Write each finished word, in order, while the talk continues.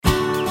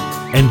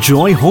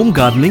Enjoy Home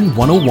Gardening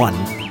 101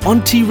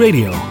 on Tea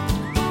Radio.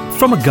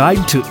 From a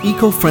guide to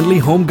eco-friendly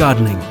home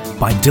gardening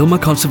by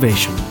Dilmah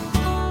Conservation.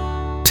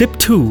 Tip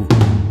 2.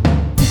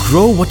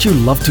 Grow what you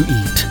love to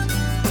eat.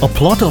 A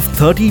plot of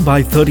 30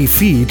 by 30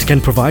 feet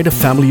can provide a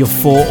family of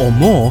 4 or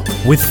more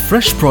with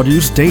fresh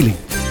produce daily.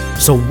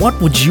 So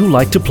what would you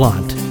like to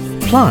plant?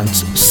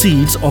 Plants,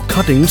 seeds or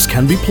cuttings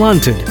can be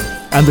planted,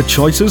 and the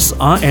choices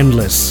are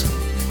endless.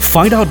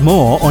 Find out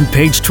more on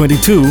page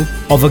 22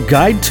 of a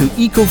guide to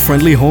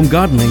eco-friendly home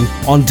gardening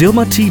on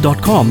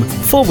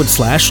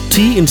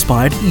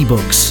dilmahtea.com/tea-inspired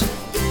ebooks.